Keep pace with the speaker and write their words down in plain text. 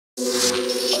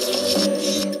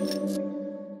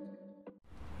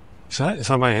that? Is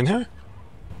somebody in here?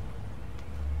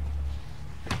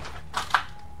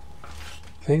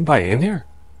 Is anybody in here?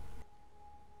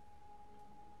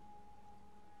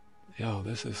 Yo,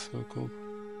 this is so cool.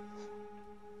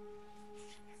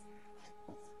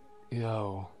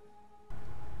 Yo.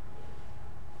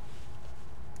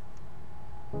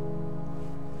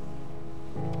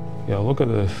 Yo, look at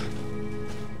this.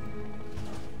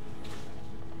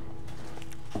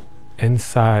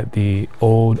 Inside the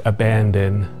old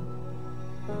abandoned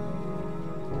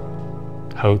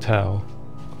hotel.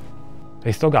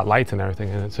 They still got lights and everything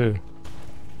in it too.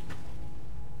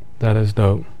 That is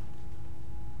dope.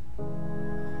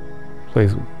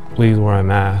 Please wear a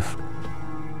mask.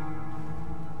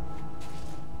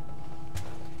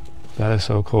 That is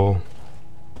so cool.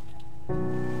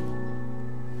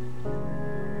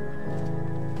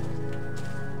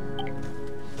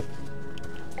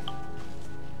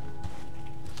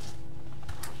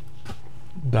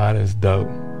 That is dope.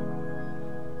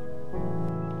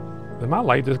 Did my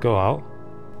light just go out?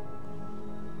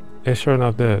 It sure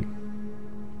enough did.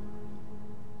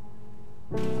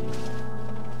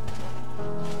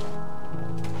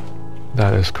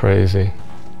 That is crazy.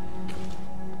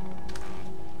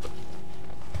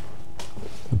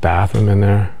 The bathroom in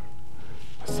there.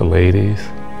 It's the ladies.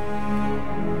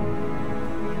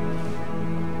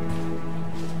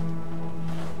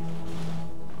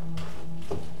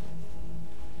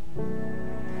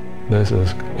 This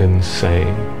is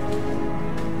insane.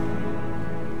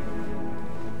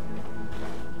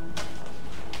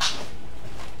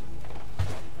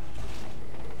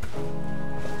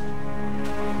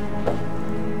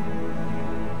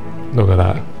 Look at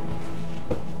that.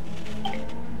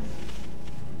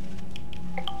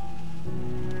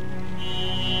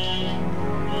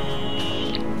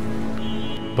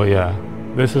 But yeah,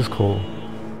 this is cool.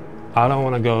 I don't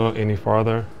want to go any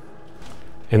farther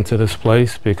into this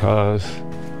place because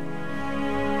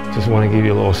I just want to give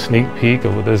you a little sneak peek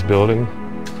of what this building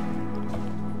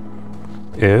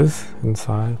is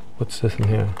inside. What's this in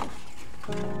here?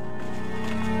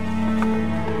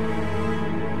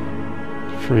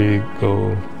 Free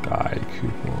Go Guide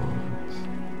coupons.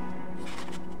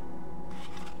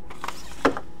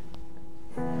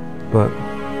 But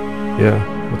yeah,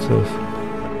 what's this?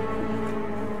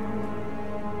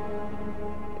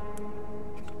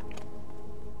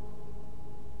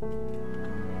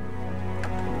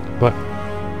 But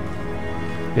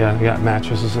yeah, you got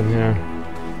mattresses in here.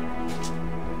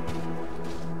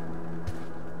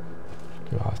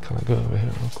 Oh, it's kind of good over here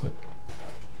real quick.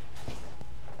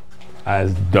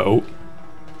 That's dope.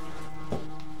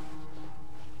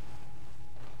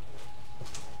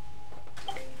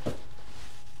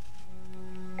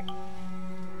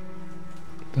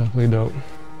 Definitely dope.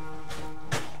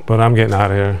 But I'm getting out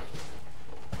of here.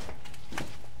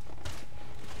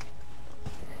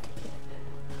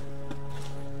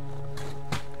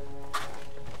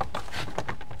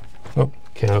 Oh,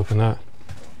 can't open that.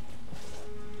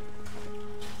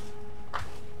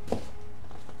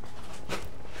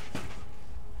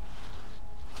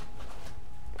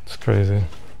 It's crazy.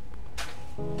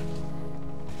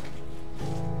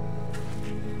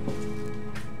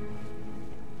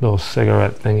 Little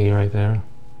cigarette thingy right there.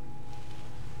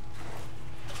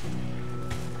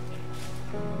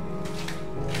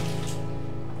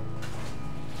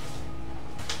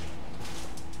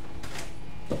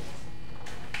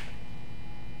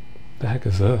 The heck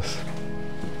is this?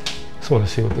 Just want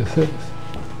to see what this is.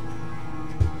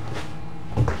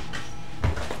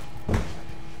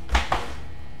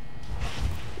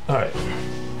 All right.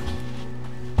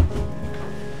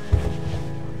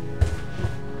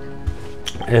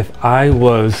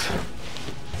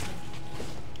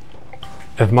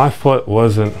 If my foot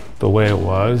wasn't the way it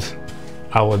was,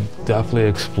 I would definitely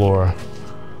explore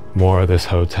more of this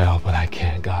hotel, but I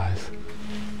can't, guys.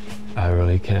 I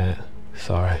really can't.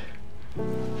 Sorry. All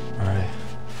right.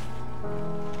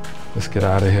 Let's get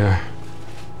out of here.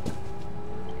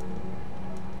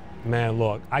 Man,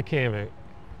 look, I can't even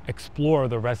explore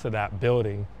the rest of that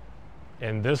building.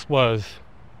 And this was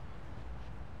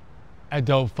a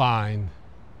dope find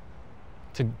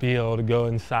to be able to go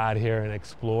inside here and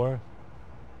explore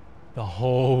the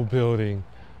whole building.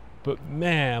 But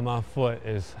man, my foot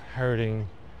is hurting.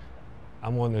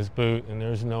 I'm on this boot and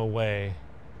there's no way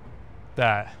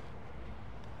that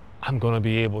I'm gonna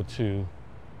be able to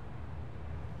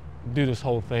do this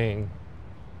whole thing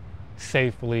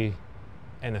safely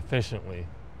and efficiently,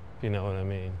 if you know what I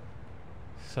mean.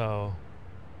 So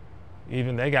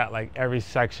even they got like every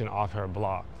section off her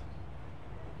blocked.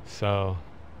 So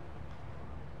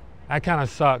that kind of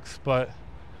sucks, but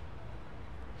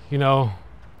you know,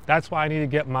 that's why I need to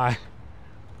get my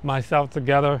myself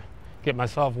together, get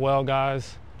myself well,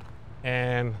 guys,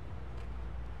 and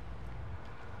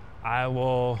I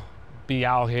will be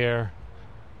out here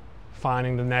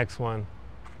finding the next one.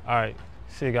 All right,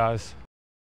 see you guys.